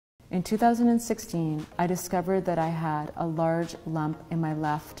In 2016, I discovered that I had a large lump in my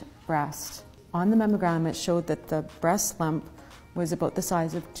left breast. On the mammogram, it showed that the breast lump was about the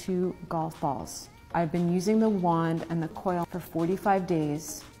size of 2 golf balls. I've been using the wand and the coil for 45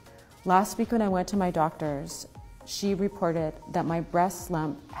 days. Last week when I went to my doctor's, she reported that my breast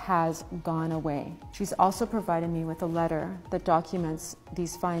lump has gone away. She's also provided me with a letter that documents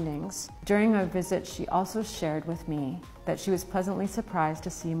these findings. During our visit, she also shared with me that she was pleasantly surprised to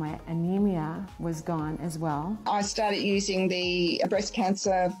see my anemia was gone as well. I started using the breast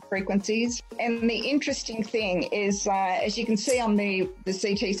cancer frequencies, and the interesting thing is, as you can see on the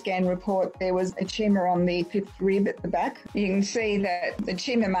CT scan report, there was a tumour on the 5th rib at the back. You can see that the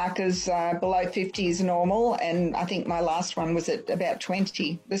tumour markers below 50 is normal, and I think my last one was at about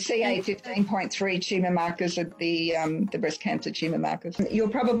 20. The CA 15.3 tumour markers are the breast cancer tumour markers. You'll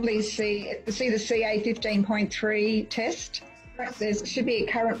probably see the CA 15.3 test. There should be a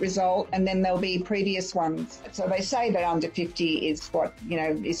current result, and then there'll be previous ones. So they say that under 50 is what,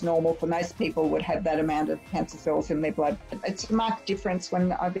 is normal for most people, would have that amount of cancer cells in their blood. It's a marked difference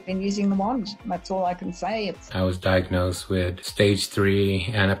when I've been using the wand. That's all I can say. I was diagnosed with stage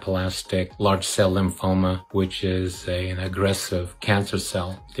 3 anaplastic large cell lymphoma, which is an aggressive cancer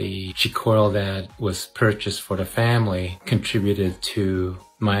cell. The Qi coil that was purchased for the family contributed to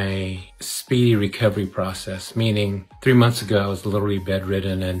my speedy recovery process, meaning 3 months ago I was literally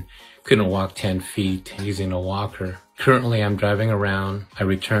bedridden and couldn't walk 10 feet using a walker. Currently I'm driving around. I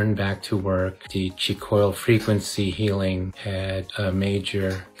returned back to work. The Qi coil frequency healing had a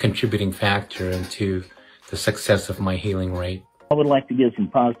major contributing factor into the success of my healing rate. I would like to give some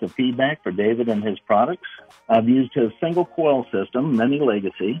positive feedback for David and his products. I've used his single coil system, Many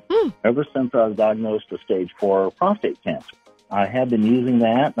Legacy, ever since I was diagnosed with stage 4 prostate cancer. I have been using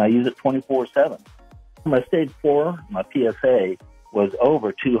that, and I use it 24/7. My stage 4, my PSA, was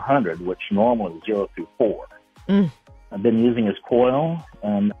over 200, which normally is 0 through 4. I've been using his coil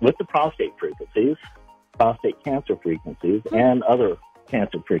with the prostate frequencies, prostate cancer frequencies, and other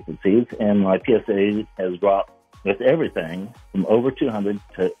cancer frequencies, and my PSA has dropped with everything from over 200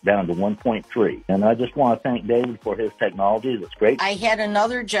 down to 1.3. And I just want to thank David for his technology. It's great. I had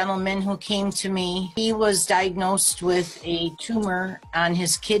another gentleman who came to me. He was diagnosed with a tumor on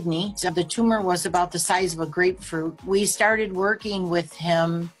his kidney. So the tumor was about the size of a grapefruit. We started working with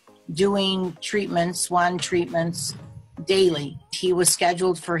him, doing treatments, wand treatments, daily. He was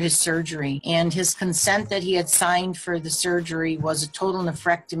scheduled for his surgery, and his consent that he had signed for the surgery was a total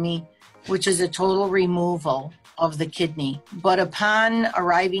nephrectomy, which is a total removal of the kidney. But upon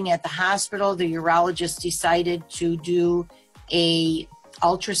arriving at the hospital, the urologist decided to do a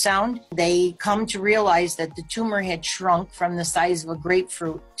ultrasound. They come to realize that the tumor had shrunk from the size of a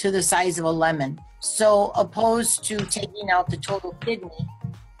grapefruit to the size of a lemon. So opposed to taking out the total kidney,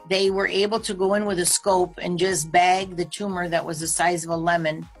 they were able to go in with a scope and just bag the tumor that was the size of a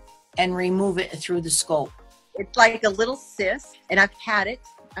lemon and remove it through the scope. It's like a little cyst, and I've had it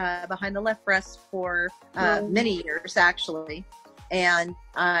behind the left breast for many years, actually. And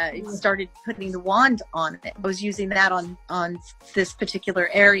I started putting the wand on it. I was using that on this particular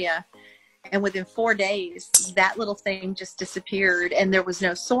area. And within 4 days, that little thing just disappeared, and there was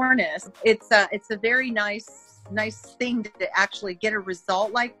no soreness. It's a very nice thing to actually get a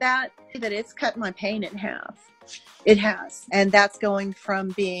result like that. That it's cut my pain in half. It has. And that's going from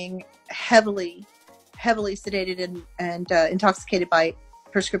being heavily sedated and intoxicated by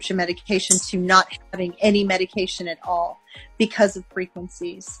prescription medication to not having any medication at all because of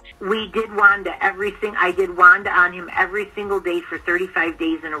frequencies. We did Wanda everything. I did Wanda on him every single day for 35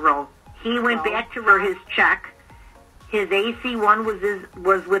 days in a row. He went back to his check. His AC1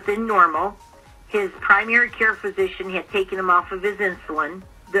 was within normal. His primary care physician had taken him off of his insulin.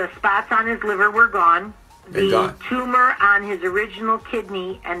 The spots on his liver were gone. The tumor on his original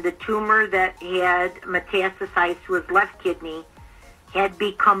kidney and the tumor that had metastasized to his left kidney had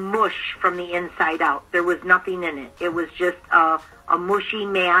become mush from the inside out. There was nothing in it. It was just a mushy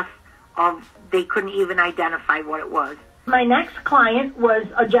mass of, they couldn't even identify what it was. My next client was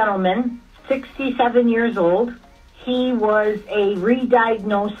a gentleman, 67 years old. He was a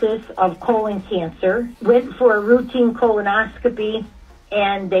re-diagnosis of colon cancer, went for a routine colonoscopy,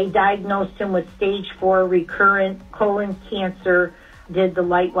 and they diagnosed him with stage 4 recurrent colon cancer, did the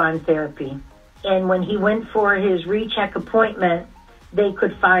light wand therapy. And when he went for his recheck appointment, they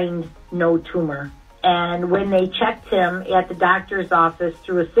could find no tumor. And when they checked him at the doctor's office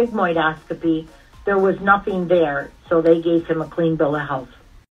through a sigmoidoscopy, there was nothing there. So they gave him a clean bill of health.